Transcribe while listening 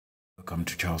Welcome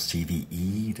to Charles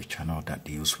TVE, the channel that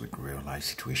deals with real life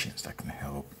situations that can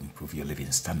help improve your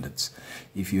living standards.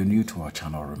 If you're new to our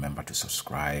channel, remember to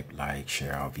subscribe, like,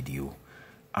 share our video,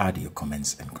 add your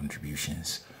comments and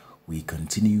contributions. We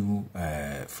continue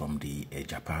from the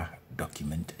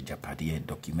AGYAPADIE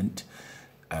document,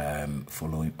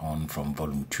 following on from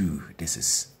volume 2. This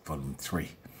is volume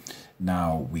 3.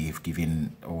 Now we've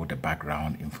given all the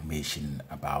background information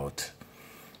about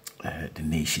the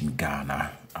nation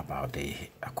Ghana, about the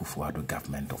Akuffo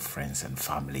government of friends and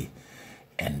family,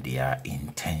 and their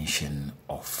intention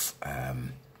of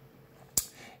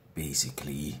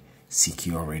basically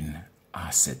securing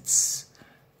assets,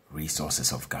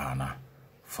 resources of Ghana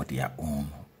for their own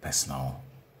personal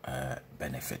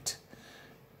benefit.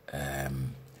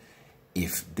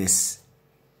 If this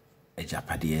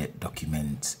AGYAPADIE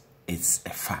document is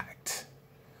a fact,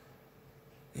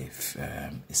 if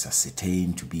it's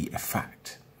ascertained to be a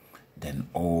fact, then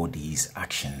all these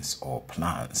actions or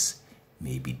plans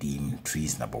may be deemed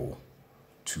treasonable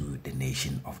to the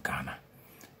nation of Ghana.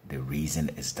 The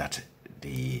reason is that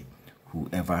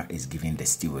whoever is given the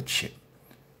stewardship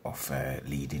of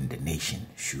leading the nation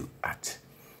should act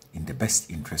in the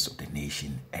best interest of the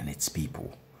nation and its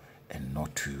people, and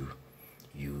not to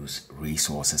use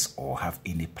resources or have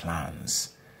any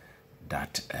plans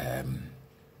that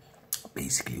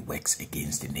basically works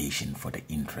against the nation for the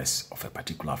interests of a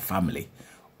particular family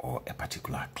or a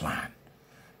particular clan,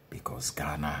 because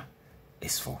Ghana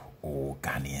is for all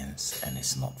Ghanaians and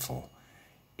it's not for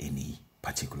any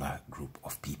particular group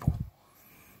of people.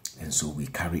 And so we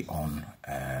carry on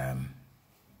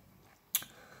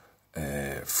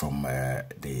from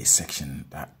the section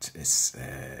that is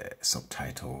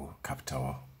subtitled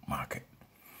Capital Market.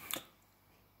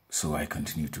 So I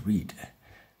continue to read.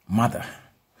 Mother,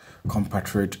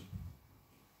 compatriot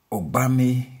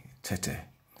Obame Tete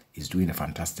is doing a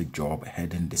fantastic job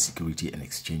heading the Security and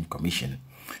Exchange Commission,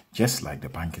 just like the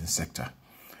banking sector.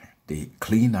 The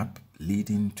cleanup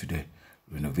leading to the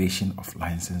renovation of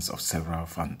license of several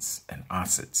funds and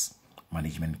assets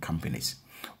management companies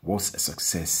was a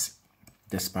success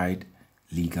despite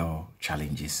legal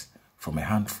challenges from a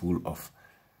handful of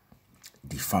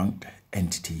defunct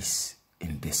entities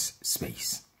in this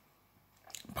space.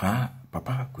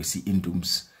 Papa Kwesi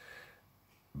Indum's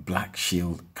Black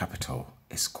Shield Capital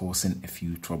is causing a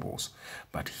few troubles,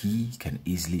 but he can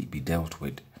easily be dealt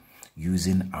with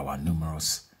using our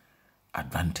numerous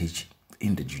advantage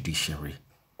in the judiciary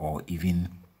or even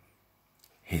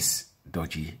his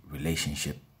dodgy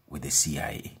relationship with the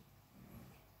CIA.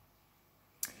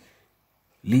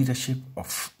 Leadership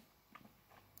of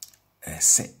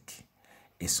SEC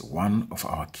is one of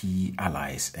our key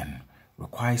allies and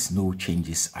requires no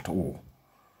changes at all.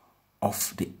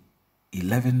 Of the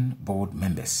 11 board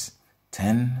members,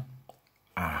 10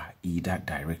 are either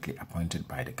directly appointed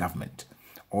by the government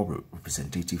or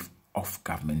representative of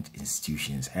government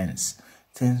institutions. Hence,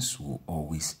 things will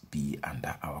always be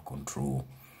under our control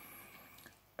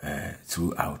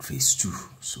throughout phase 2.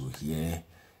 So here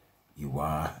you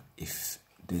are. If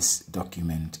this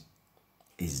document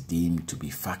is deemed to be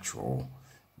factual,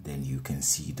 then you can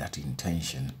see that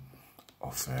intention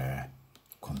of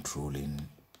controlling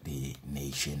the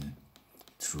nation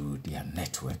through their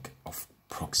network of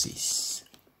proxies.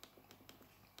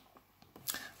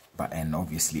 And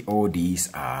obviously all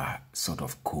these are sort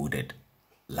of coded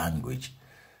language.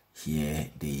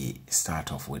 Here they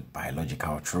start off with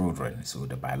biological children. So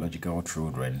the biological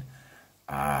children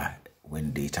are,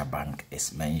 when data bank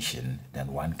is mentioned,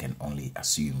 then one can only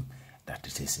assume that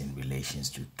it is in relations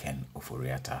to Ken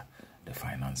Ofori-Atta, the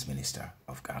finance minister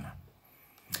of Ghana.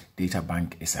 Data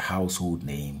bank is a household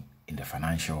name in the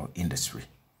financial industry.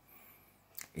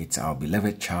 It's our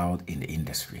beloved child in the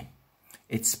industry.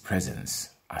 Its presence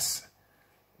as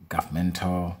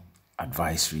governmental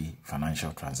advisory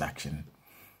financial transaction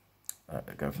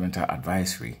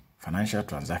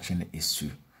is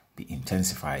to be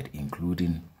intensified,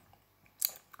 including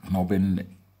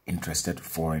mobbing interested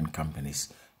foreign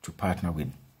companies to partner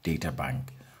with Data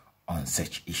Bank on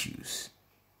such issues.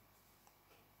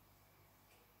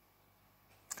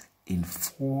 In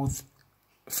fourth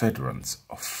furtherance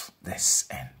of this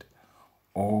end,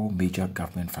 all major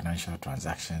government financial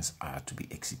transactions are to be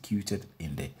executed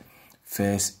in the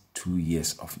first 2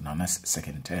 years of Nana's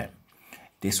second term.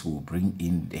 This will bring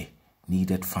in the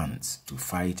needed funds to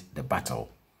fight the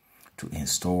battle to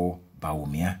install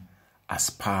Bawumia as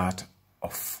part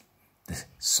of the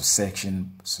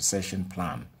succession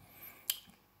plan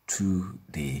to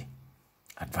the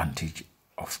advantage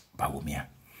of Bawumia.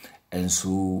 And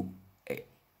so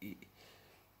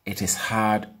it is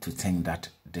hard to think that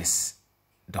this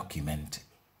document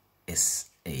is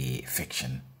a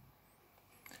fiction,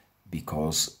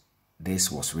 because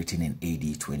this was written in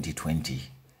AD 2020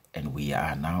 and we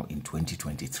are now in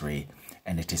 2023,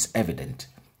 and it is evident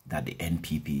that the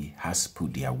NPP has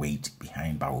put their weight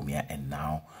behind Bawumia, and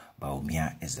now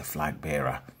Bawumia is the flag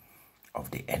bearer of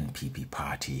the NPP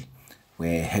party,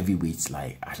 where heavyweights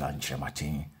like Alan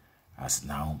Chematin has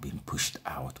now been pushed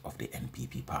out of the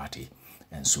NPP party.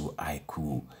 And so I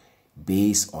could,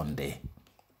 based on the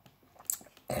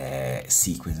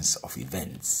sequence of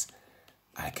events,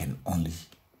 I can only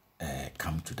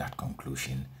come to that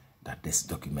conclusion that this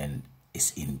document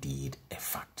is indeed a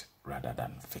fact rather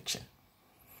than fiction.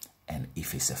 And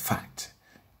if it's a fact,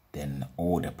 then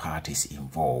all the parties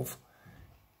involved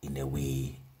in a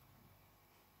way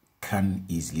can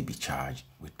easily be charged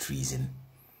with treason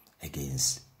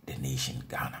against the nation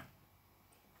Ghana.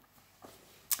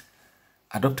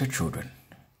 Adopted children.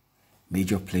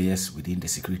 Major players within the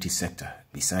security sector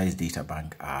besides Data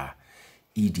Bank are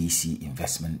EDC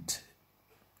Investment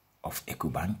of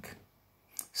EcoBank,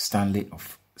 Stanley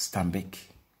of Stanbic,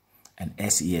 and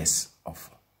SES of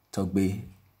Togbe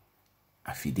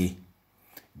Afide.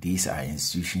 These are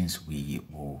institutions we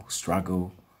will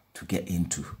struggle to get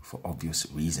into for obvious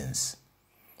reasons.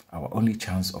 Our only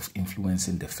chance of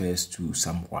influencing the first two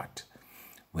somewhat,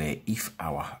 where if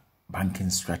our banking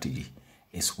strategy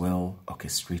is well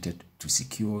orchestrated to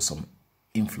secure some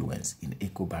influence in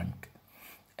EcoBank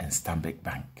and Stanbic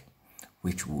Bank,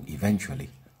 which will eventually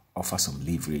offer some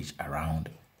leverage around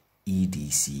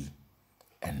EDC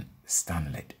and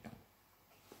Stanley.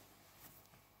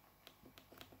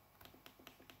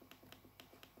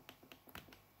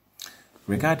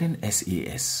 Regarding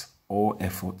SAS, all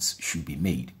efforts should be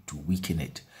made to weaken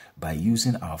it by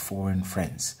using our foreign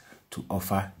friends to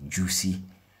offer juicy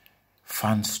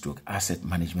fund-asset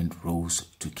management roles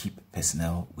to keep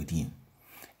personnel within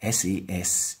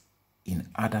SAS in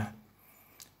order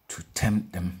to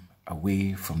tempt them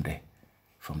away from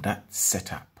that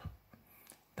setup,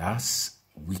 thus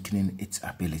weakening its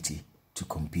ability to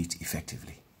compete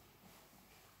effectively.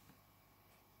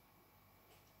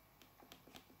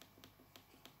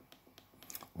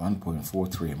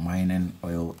 (1.43) Mining,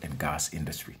 oil and gas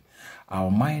industry. Our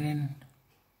mining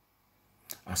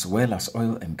as well as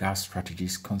oil and gas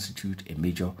strategies constitute a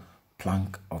major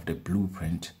plank of the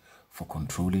blueprint for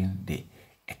controlling the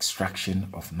extraction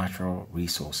of natural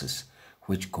resources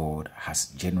which God has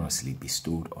generously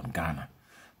bestowed on Ghana,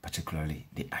 particularly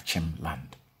the Akyem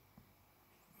land.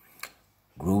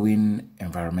 Growing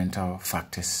environmental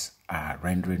factors are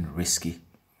rendering risky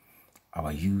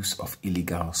our use of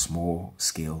illegal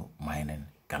small-scale mining,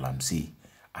 galamsey,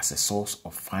 as a source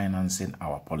of financing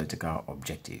our political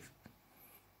objective.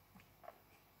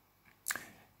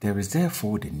 There is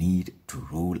therefore the need to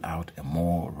roll out a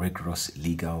more rigorous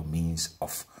legal means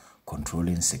of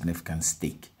controlling significant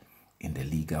stake in the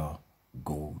legal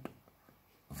gold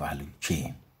value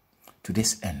chain. To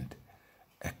this end,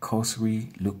 a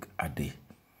cursory look at the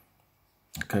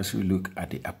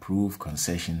approved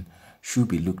concession should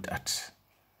be looked at.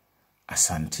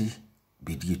 Asante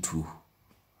Bedietu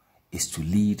is to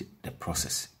lead the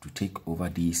process to take over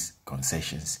these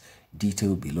concessions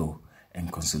detailed below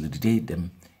and consolidate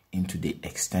them into the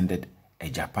extended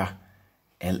AGYAPA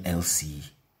LLC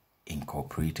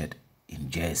incorporated in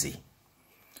Jersey.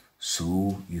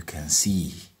 So you can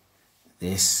see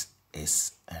this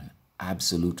is an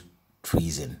absolute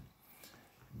treason,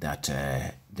 that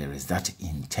there is that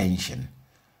intention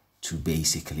to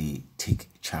basically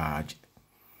take charge,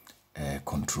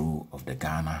 control of the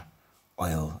Ghana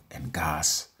oil and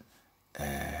gas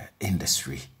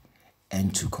industry,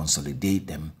 and to consolidate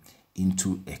them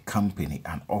into a company,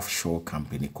 an offshore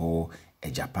company called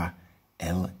AGYAPA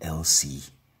LLC,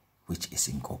 which is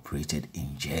incorporated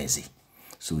in Jersey.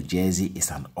 So Jersey is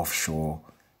an offshore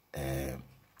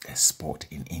spot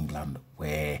in England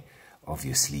where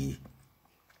obviously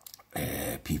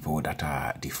people that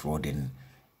are defrauding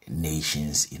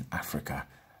nations in Africa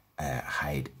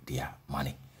hide their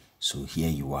money. So here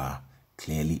you are,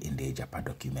 clearly in the AGYAPA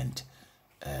document,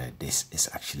 this is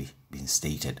actually been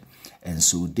stated. And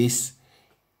so this,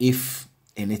 if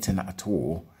anything at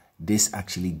all, this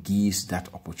actually gives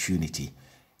that opportunity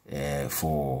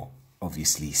for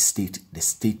obviously the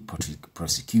state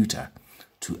prosecutor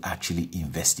to actually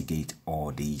investigate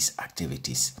all these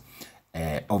activities.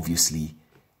 Obviously,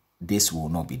 this will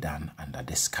not be done under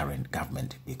this current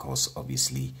government, because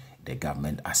obviously the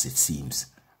government, as it seems,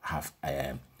 have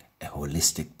a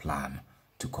holistic plan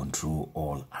to control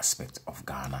all aspects of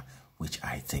Ghana, which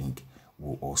I think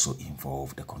will also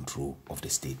involve the control of the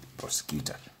state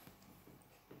prosecutor.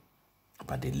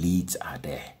 But the leads are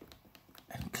there,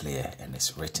 and clear and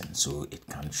is written, so it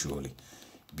can surely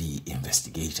be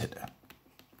investigated.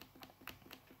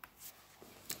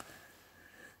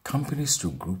 Companies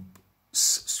to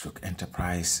groups /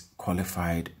 enterprise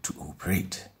qualified to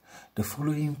operate. The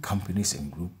following companies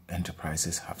and group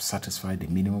enterprises have satisfied the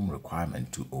minimum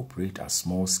requirement to operate as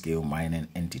small-scale mining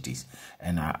entities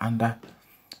and are under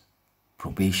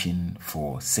probation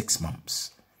for 6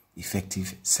 months,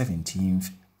 effective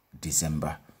 17th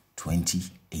December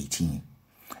 2018.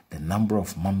 The number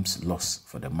of months lost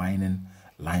for the mining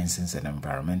license and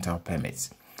environmental permits,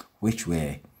 which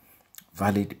were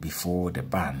valid before the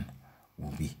ban,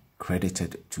 will be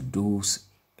credited to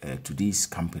these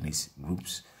companies,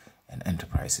 groups, and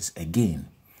enterprises. Again,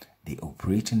 the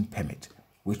operating permit,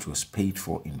 which was paid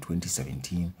for in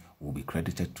 2017, will be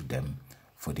credited to them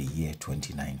for the year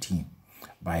 2019.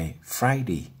 By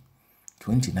Friday,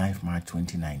 29th March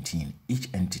 2019, each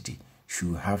entity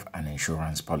should have an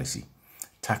insurance policy,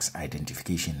 tax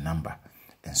identification number,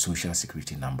 and social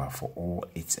security number for all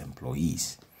its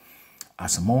employees.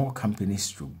 As more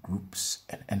companies through groups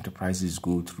and enterprises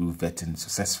go through vetting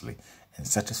successfully and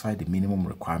satisfy the minimum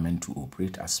requirement to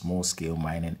operate as small-scale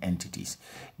mining entities,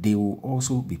 they will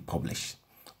also be published.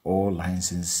 All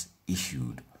licenses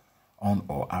issued on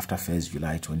or after 1st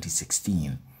July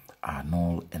 2016 are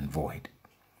null and void.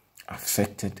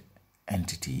 Affected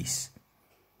entities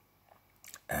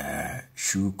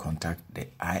should contact the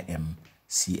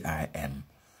IMCIM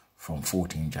from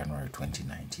 14 January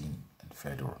 2019 and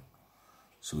federal.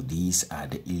 So these are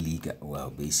the illegal,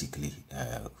 well, basically,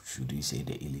 should we say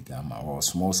the illegal or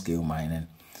small-scale mining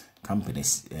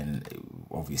companies, and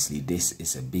obviously this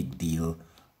is a big deal,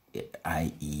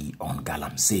 i.e. on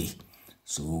Galamsey.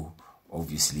 So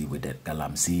obviously with the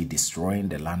Galamsey destroying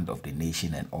the land of the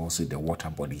nation and also the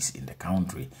water bodies in the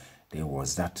country, there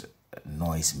was that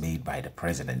noise made by the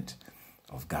president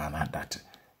of Ghana that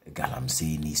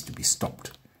Galamsey needs to be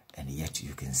stopped, and yet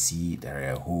you can see there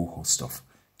are a whole host of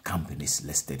companies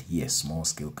listed here,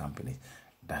 small-scale companies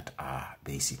that are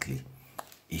basically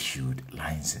issued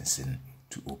licensing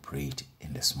to operate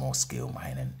in the small-scale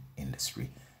mining industry,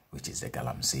 which is the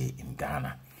Galamsey in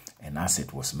Ghana. And as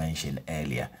it was mentioned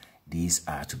earlier, these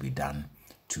are to be done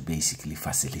to basically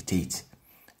facilitate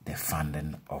the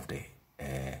funding of the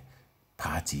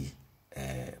party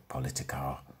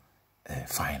political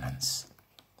finance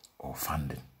or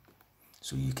funding.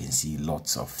 So you can see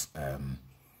lots of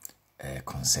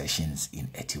concessions in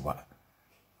Etiwa,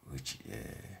 which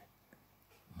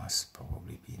must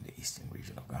probably be in the eastern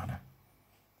region of Ghana.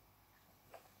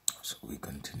 So we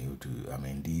continue to, I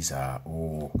mean, these are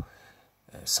all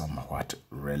somewhat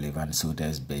relevant. So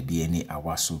there's Bebieni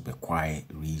Awaso Bekwai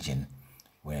region,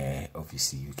 where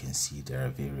obviously you can see there are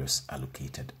various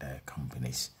allocated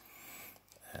companies.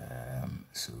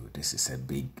 So this is a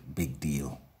big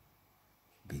deal.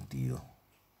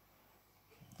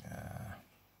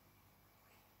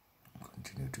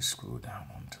 Continue to scroll down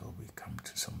until we come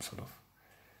to some sort of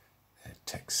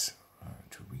text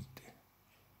to read.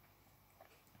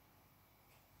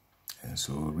 And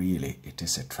so really it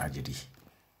is a tragedy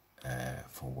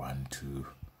for one to,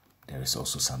 there is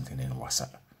also something in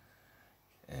Wasa,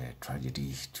 a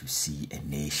tragedy to see a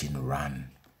nation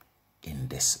run in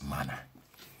this manner.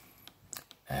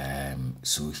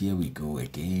 So here we go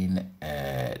again.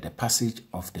 The passage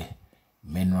of the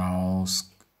Minerals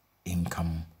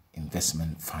Income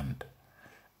Investment Fund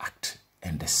Act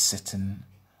and the setting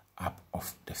up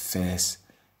of the first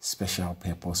special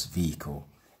purpose vehicle,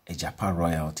 AGYAPA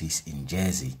royalties in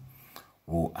Jersey,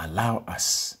 will allow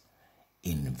us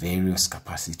in various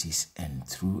capacities and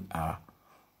through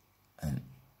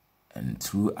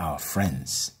our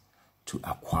friends to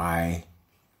acquire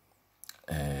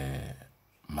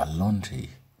Malonte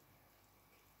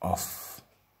of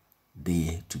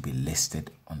there to be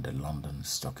listed on the London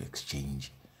Stock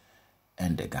Exchange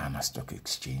and the Ghana Stock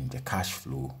Exchange. The cash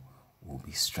flow will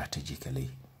be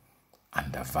strategically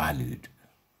undervalued.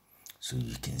 So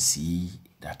you can see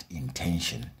that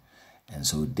intention. And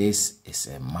so this is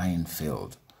a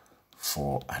minefield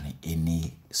for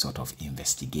any sort of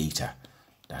investigator,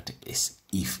 that is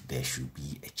if there should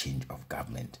be a change of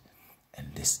government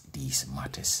and these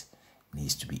matters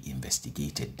needs to be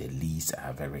investigated. The leads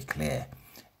are very clear,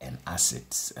 and as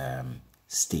it's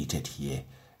stated here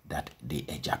that the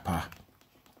AGYAPA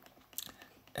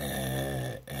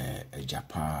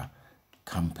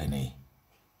company,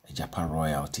 AGYAPA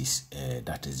royalties,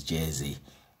 that is Jersey,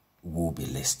 will be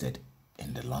listed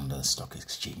in the London Stock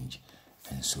Exchange.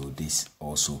 And so this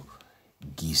also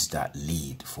gives that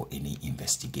lead for any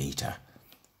investigator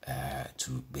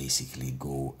to basically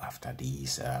go after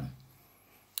these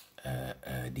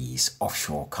these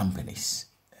offshore companies.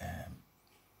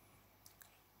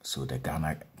 So the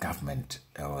Ghana government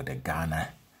or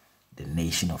the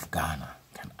nation of Ghana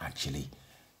can actually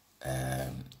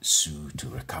sue to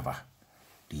recover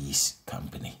these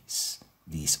companies,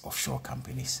 these offshore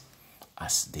companies,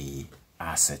 as the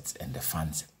assets and the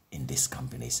funds in these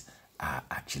companies are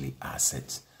actually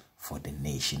assets for the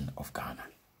nation of Ghana.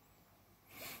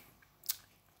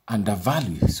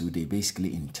 Undervalue, so they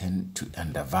basically intend to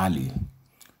undervalue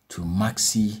to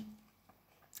maxi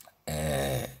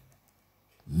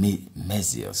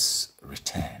measures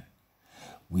return.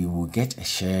 We will get a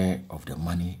share of the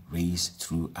money raised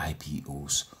through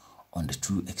IPOs on the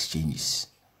two exchanges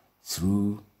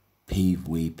through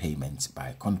pay-way payments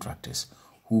by contractors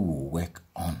who will work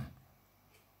on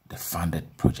the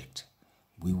funded project.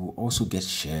 We will also get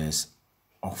shares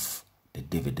of the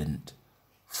dividend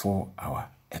for our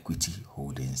equity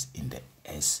holdings in the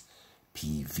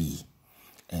SPV.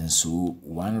 And so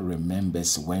one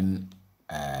remembers when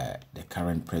the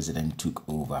current president took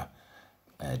over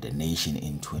the nation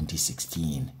in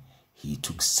 2016, he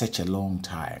took such a long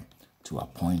time to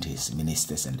appoint his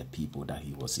ministers and the people that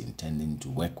he was intending to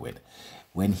work with.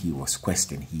 When he was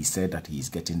questioned, he said that he is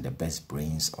getting the best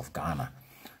brains of Ghana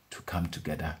to come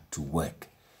together to work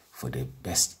for the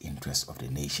best interest of the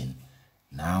nation.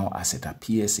 Now, as it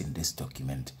appears in this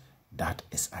document, that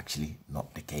is actually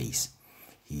not the case.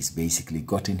 He's basically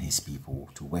gotten his people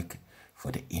to work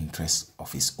for the interests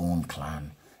of his own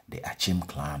clan, the Akyem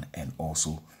clan, and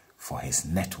also for his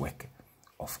network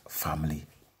of family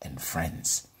and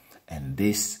friends. And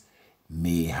this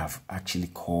may have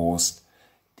actually caused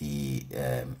the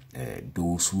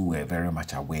those who were very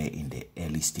much aware in the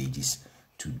early stages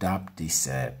to dub this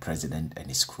president and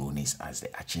his cronies as the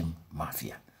Akyem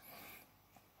Mafia.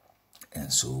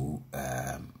 And so,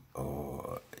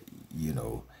 you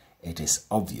know, it is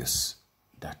obvious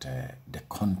that the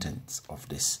contents of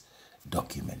this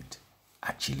document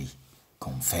actually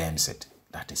confirms it,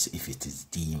 that is, if it is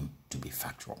deemed to be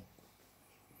factual.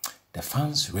 The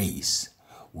funds raised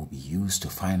will be used to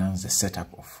finance the setup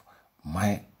of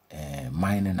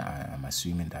mining, I'm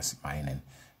assuming that's mining,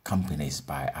 companies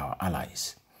by our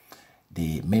allies.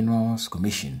 The Minerals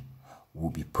Commission will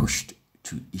be pushed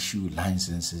to issue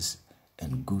licenses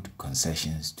and good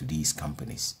concessions to these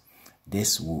companies.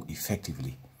 This will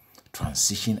effectively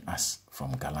transition us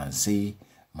from galamsey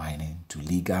mining to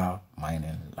legal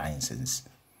mining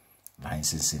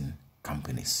licensing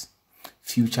companies.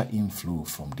 Future inflow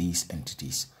from these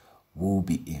entities will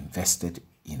be invested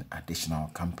in additional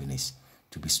companies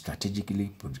to be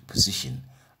strategically positioned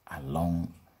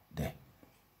along the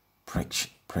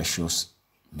precious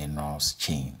minerals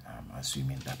chain. I'm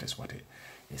assuming that is what it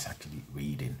is actually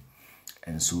reading.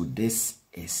 And so this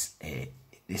is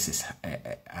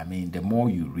I mean, the more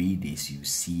you read this, you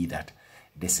see that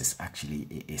this is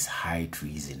actually is high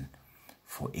treason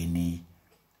for any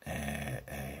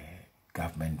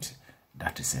government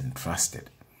that is entrusted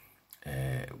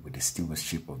with the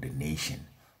stewardship of the nation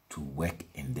to work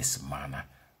in this manner,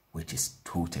 which is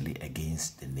totally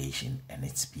against the nation and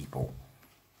its people.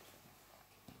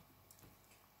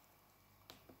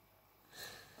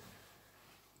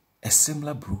 A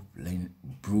similar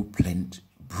blueprint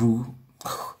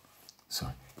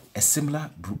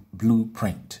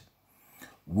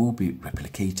will be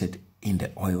replicated in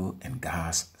the oil and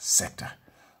gas sector,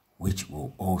 which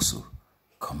will also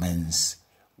commence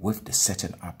with the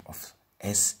setting up of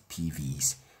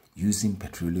SPVs using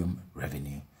petroleum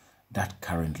revenue that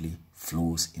currently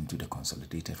flows into the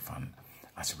consolidated fund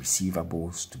as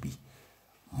receivables to be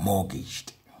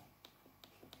mortgaged.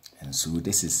 And so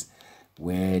this is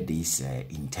where these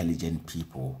intelligent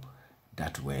people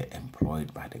that were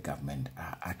employed by the government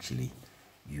are actually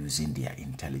using their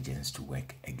intelligence to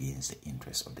work against the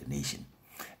interests of the nation.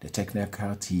 The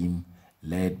technical team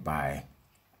led by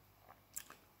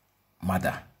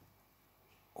Mother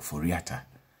Oforiatta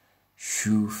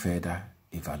should further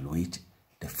evaluate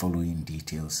the following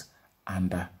details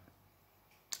under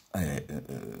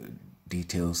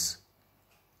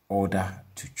order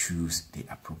to choose the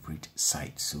appropriate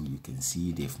site. So you can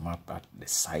see they've mapped out the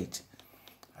site,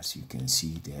 as you can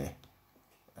see there.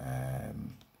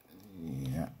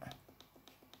 Yeah.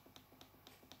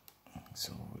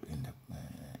 So in the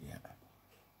yeah.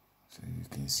 So you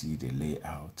can see the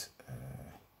layout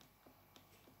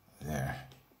there.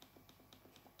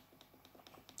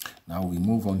 Now we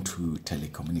move on to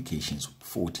telecommunications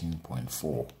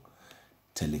 14.4.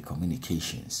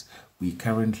 Telecommunications. We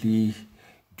currently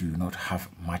do not have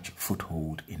much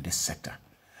foothold in this sector.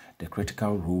 The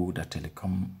critical role that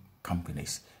telecom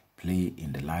companies play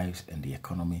in the lives and the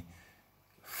economy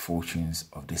fortunes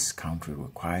of this country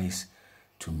requires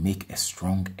to make a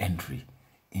strong entry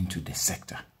into the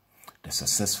sector. The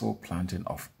successful planting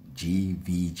of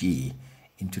GVG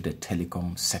into the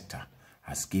telecom sector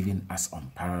has given us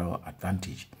unparalleled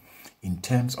advantage in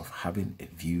terms of having a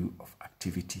view of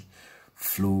activity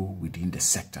flow within the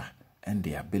sector and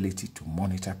the ability to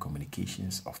monitor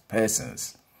communications of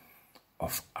persons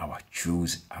of our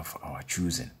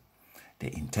choosing.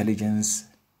 The intelligence,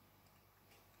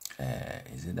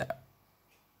 is it that?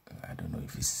 I don't know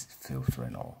if it's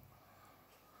filtering or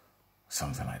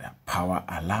something like that. Power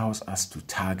allows us to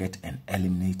target and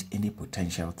eliminate any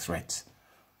potential threats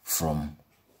from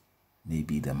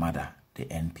maybe the mother, the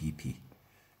NPP,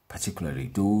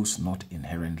 particularly those not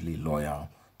inherently loyal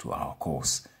to our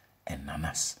cause, and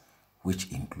nanas,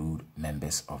 which include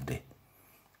members of the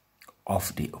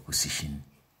opposition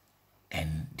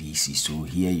NDC. So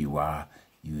here you are,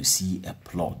 you see a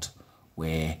plot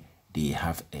where they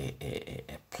have a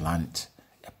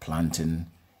planting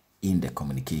in the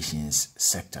communications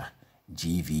sector,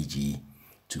 GVG,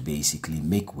 to basically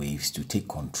make waves, to take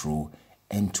control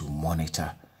and to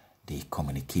monitor the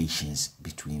communications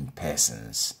between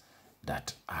persons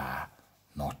that are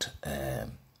not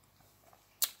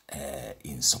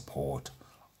in support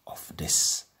of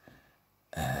this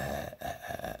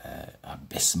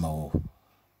abysmal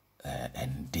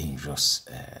and dangerous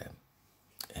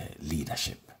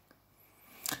leadership.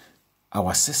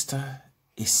 Our sister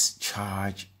in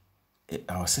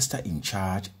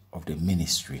charge of the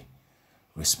ministry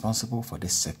responsible for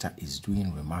this sector is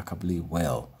doing remarkably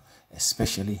well,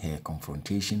 especially her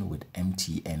confrontation with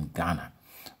MTN Ghana,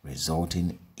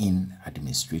 resulting in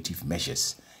administrative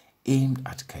measures aimed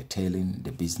at curtailing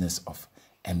the business of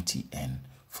MTN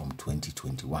from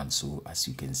 2021. So as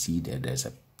you can see there's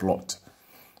a plot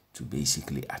to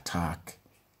basically attack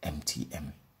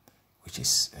MTN, which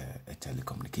is a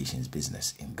telecommunications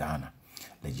business in Ghana.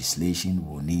 Legislation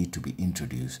will need to be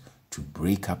introduced to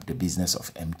break up the business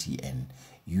of MTN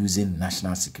using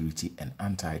national security and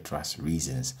antitrust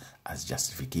reasons as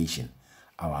justification.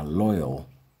 Our loyal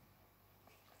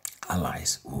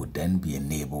allies will then be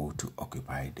enabled to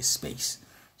occupy the space.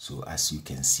 So as you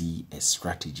can see, a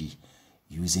strategy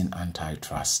using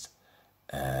antitrust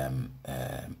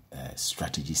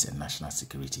strategies and national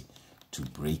security to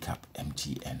break up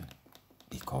MTN,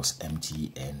 because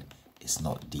MTN is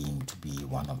not deemed to be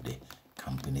one of the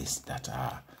companies that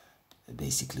are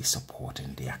basically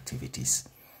supporting the activities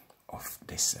of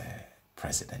this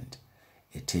president.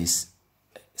 It is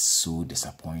so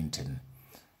disappointing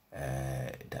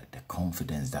that the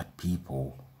confidence that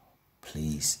people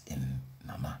place in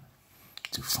Nana,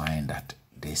 to find that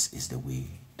this is the way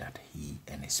that he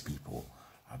and his people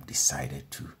have decided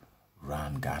to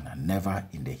run Ghana. Never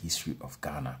in the history of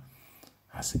Ghana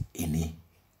has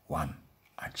anyone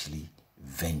actually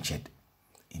ventured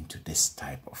into this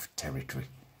type of territory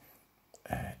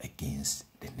against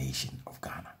the nation of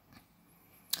Ghana.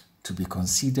 To be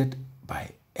considered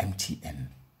by MTN,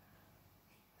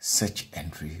 such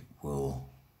entry will,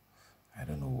 I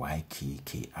don't know,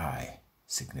 YKKI,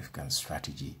 significant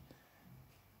strategic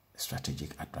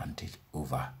advantage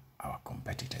over our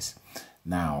competitors.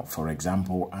 Now, for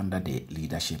example, under the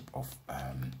leadership of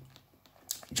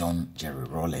John Jerry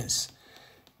Rawlings,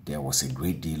 there was a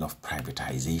great deal of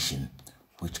privatization,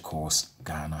 which caused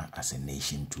Ghana as a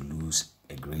nation to lose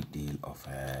a great deal of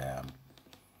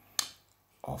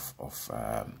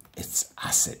its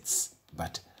assets.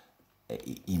 But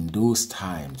in those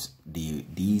times,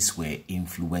 these were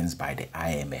influenced by the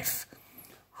IMF,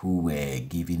 who were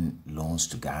giving loans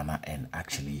to Ghana and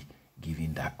actually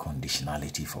giving that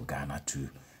conditionality for Ghana to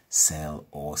sell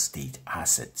all state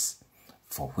assets,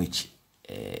 for which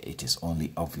it is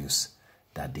only obvious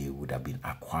that they would have been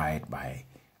acquired by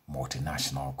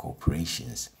multinational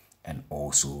corporations and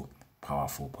also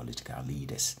powerful political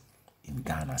leaders in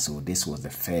Ghana. So this was the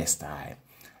first time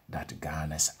that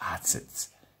Ghana's assets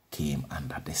came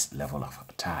under this level of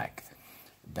attack.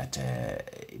 But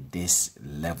this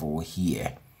level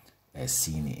here, as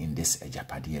seen in this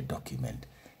AGYAPADIE document,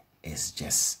 is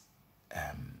just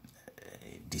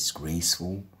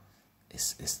disgraceful,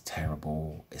 it's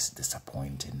terrible, it's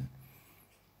disappointing,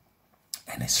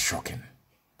 and it's shocking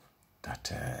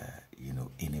that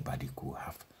anybody could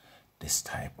have this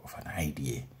type of an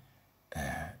idea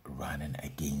running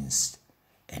against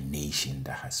a nation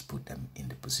that has put them in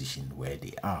the position where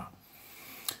they are,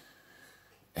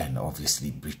 and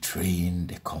obviously betraying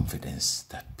the confidence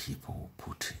that people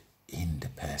put in the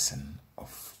person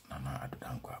of Nana Addo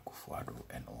Danquah Akuffo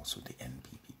and also the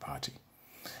NPP party.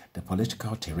 The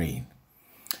political terrain.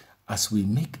 As we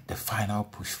make the final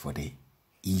push for the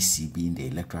ECB in the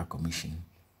Electoral Commission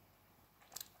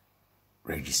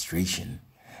registration,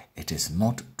 it is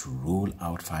not to roll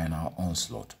out final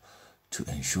onslaught to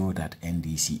ensure that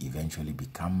NDC eventually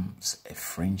becomes a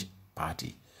fringe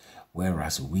party,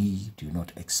 whereas we do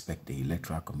not expect the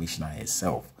Electoral Commissioner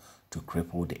herself to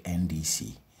cripple the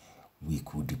NDC. We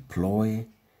could deploy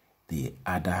the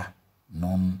other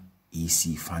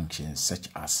non-EC functions such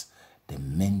as the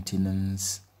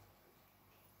maintenance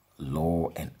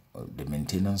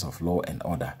of law and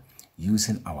order,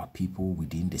 using our people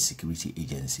within the security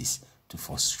agencies to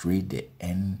frustrate the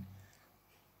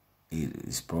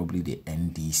it's probably the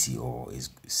NDC, or is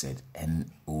said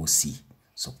NOC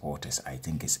supporters. I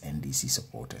think it's NDC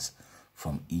supporters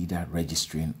from either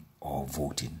registering or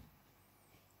voting.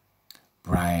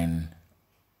 Brian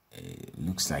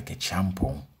looks like a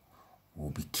champion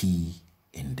will be key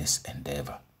in this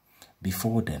endeavor.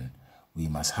 Before then, we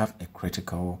must have a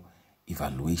critical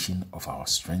evaluation of our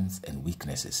strengths and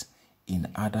weaknesses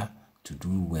in order to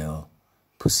do well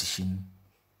position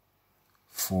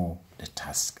for the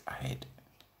task ahead.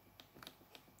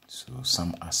 So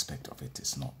some aspect of it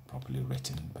is not properly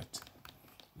written, but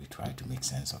we try to make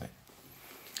sense of it.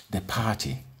 The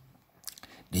party.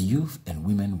 The youth and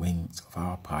women wings of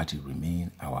our party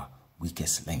remain our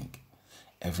weakest link.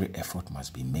 Every effort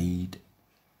must be made,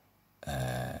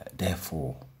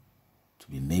 therefore,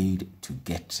 to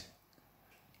get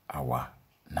our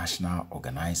national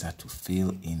organizer to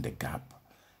fill in the gap.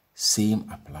 Same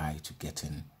apply to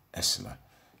getting Ursula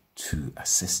to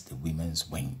assist the women's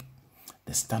wing.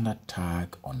 The standard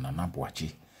tag on Nana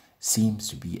Addo seems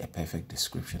to be a perfect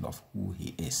description of who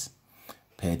he is.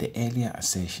 Per the earlier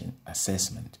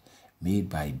assessment made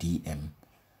by DM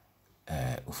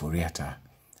Uforiata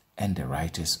and the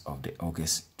writers of the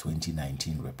August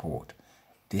 2019 report,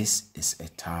 this is a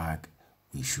tag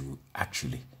we should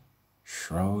actually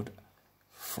shroud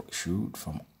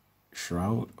from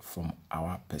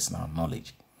our personal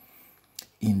knowledge.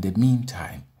 In the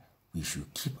meantime, we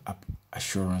should keep up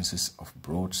assurances of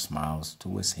broad smiles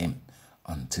towards him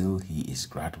until he is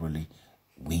gradually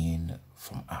weaned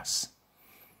from us.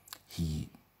 He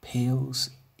pales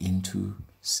into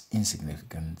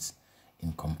insignificance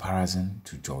in comparison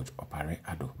to George Opare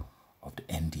Addo of the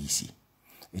NDC.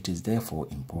 It is therefore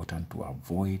important to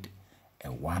avoid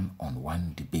a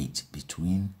one-on-one debate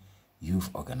between youth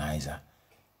organizer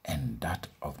and that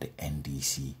of the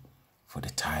NDC for the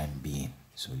time being.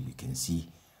 So you can see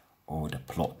all the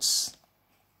plots.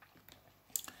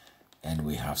 And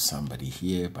we have somebody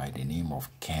here by the name of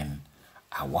Ken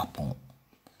Awapon,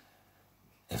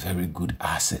 a very good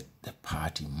asset. The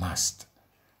party must,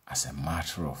 as a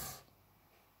matter of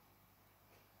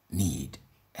need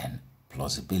and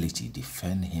plausibility,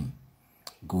 defend him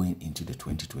going into the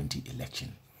 2020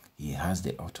 election. He has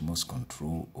the utmost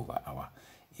control over our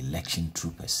election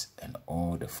troopers and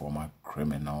all the former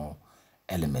criminal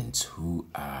elements who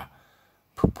are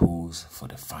proposed for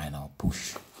the final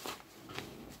push.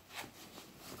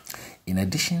 In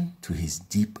addition to his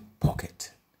deep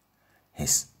pocket,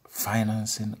 his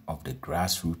financing of the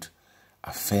grassroots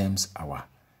affirms our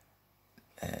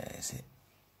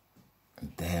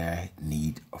their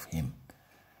need of him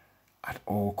at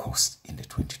all costs in the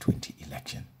 2020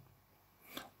 election,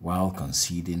 while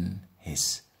conceding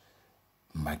his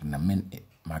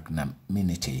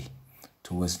magnanimity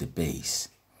towards the base,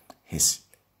 his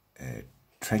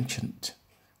trenchant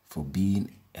for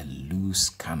being a loose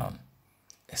cannon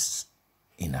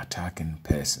in attacking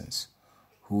persons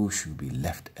who should be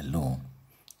left alone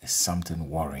is something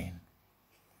worrying.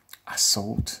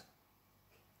 Assault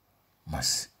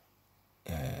must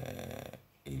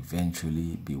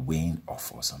eventually be weaned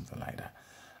off or something like that,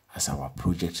 as our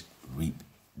project reap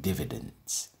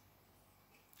dividends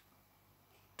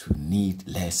to need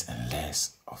less and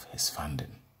less of his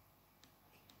funding.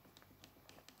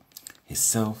 His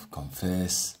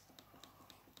self-confessed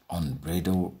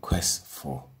unbridled quest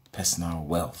for personal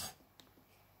wealth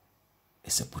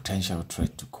is a potential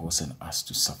threat to causing us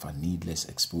to suffer needless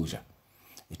exposure.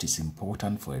 It is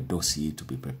important for a dossier to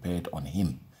be prepared on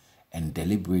him and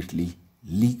deliberately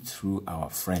leaked through our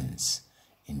friends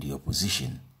in the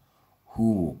opposition,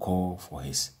 who will call for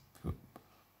his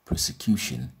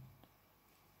prosecution.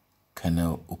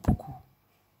 Colonel Opoku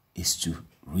is to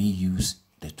reuse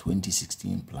the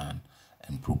 2016 plan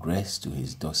and progress to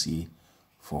his dossier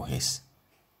for his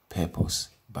purpose,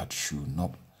 but should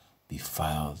not be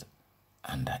filed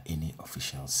under any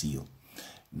official seal.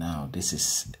 Now, this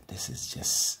is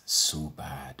just so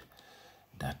bad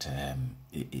that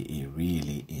it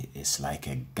really is like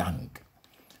a gang.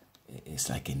 It's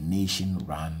like a nation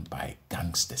run by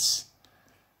gangsters.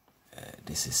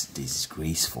 This is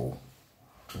disgraceful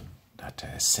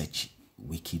that such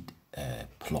wicked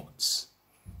plots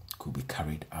could be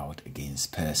carried out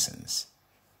against persons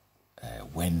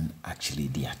when actually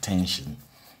the attention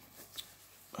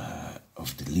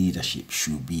of the leadership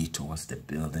should be towards the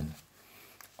building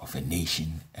of a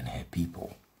nation and her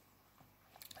people.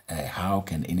 How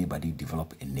can anybody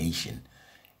develop a nation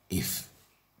if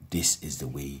this is the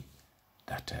way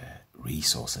that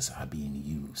resources are being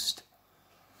used?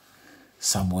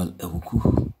 Samuel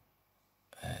Ewuku,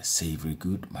 savory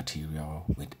good material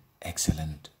with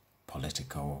excellent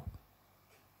political,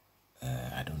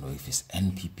 I don't know if it's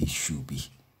NPP should be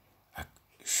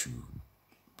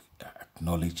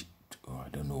acknowledged, or I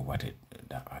don't know what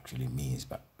that actually means,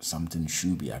 but something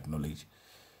should be acknowledged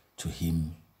to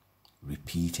him.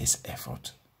 Repeat his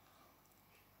effort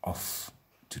off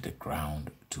to the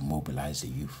ground to mobilize the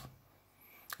youth.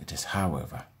 It is,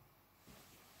 however,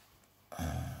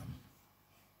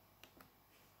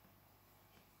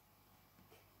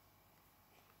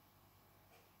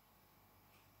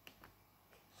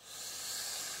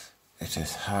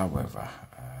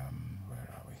 where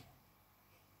are we?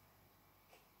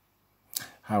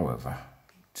 However,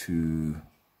 to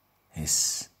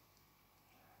his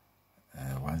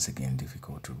once again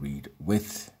difficult to read,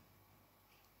 with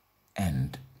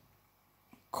and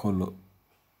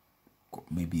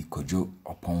maybe Kojo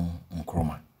upon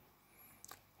Nkrumah,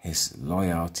 his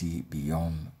loyalty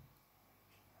beyond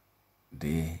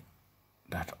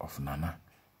that of Nana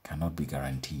cannot be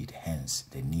guaranteed, hence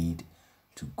the need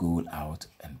to go out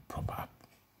and prop up.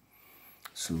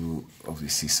 So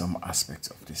obviously some aspects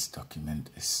of this document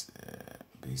is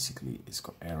basically, it's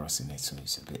got errors in it, so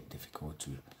it's a bit difficult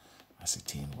to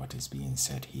ascertain what is being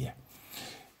said here.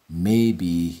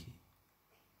 Maybe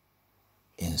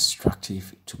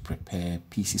instructive to prepare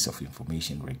pieces of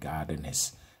information regarding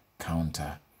his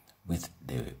counter with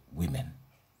the women,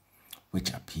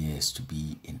 which appears to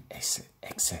be in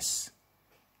excess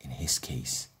in his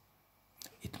case.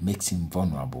 It makes him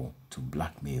vulnerable to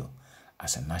blackmail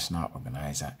as a national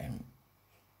organizer and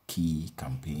key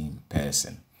campaign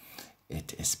person.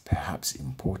 It is perhaps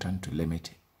important to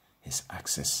limit his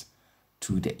access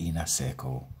to the inner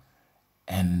circle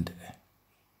and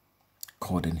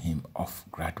cordon him off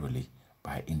gradually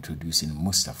by introducing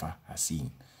Mustafa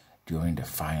Hassim during the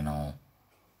final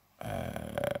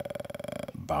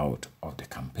bout of the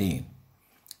campaign.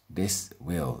 This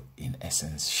will, in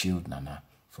essence, shield Nana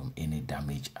from any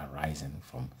damage arising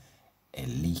from a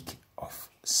leak of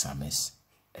Sammy's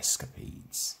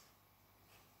escapades.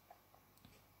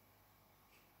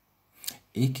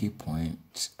 AK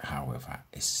Point, however,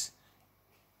 is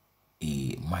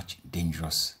a much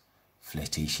dangerous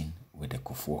flirtation with the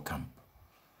Akuffo camp,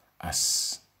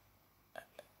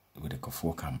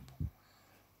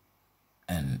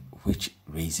 and which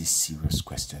raises serious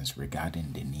questions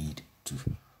regarding the need to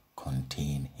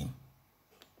contain him.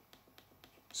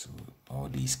 So all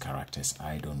these characters,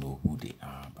 I don't know who they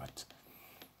are, but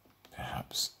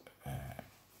perhaps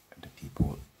the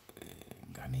people,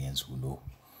 Ghanaians, who know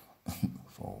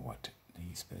for what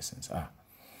these persons are.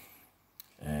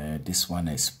 This one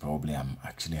is probably, I'm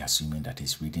actually assuming that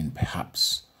he's reading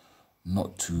perhaps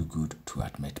not too good to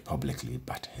admit publicly,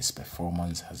 but his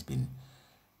performance has been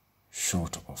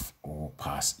short of all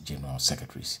past general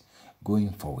secretaries.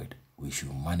 Going forward, we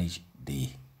should manage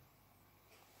the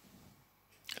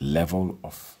level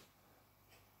of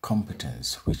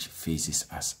competence which faces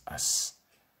us as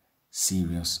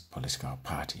serious political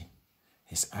party.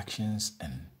 His actions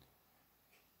and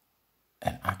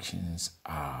actions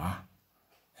are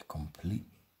a complete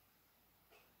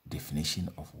definition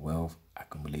of wealth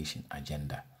accumulation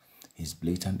agenda. His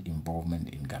blatant involvement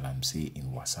in Galamsey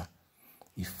in Wassa,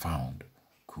 if found,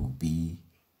 could be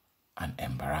an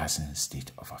embarrassing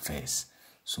state of affairs.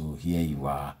 So here you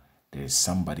are, there is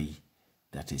somebody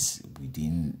that is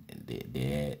within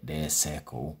their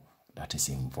circle that is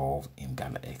involved in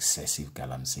excessive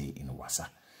Galamsey in Wassa,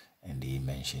 and they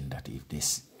mentioned that if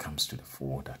this comes to the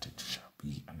fore, that it shall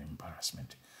be an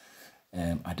embarrassment.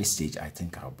 At this stage, I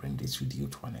think I'll bring this video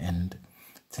to an end.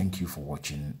 Thank you for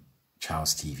watching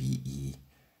Charles TVE.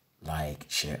 Like,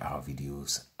 share our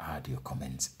videos, add your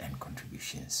comments and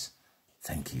contributions.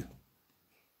 Thank you.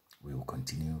 We will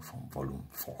continue from volume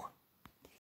 4.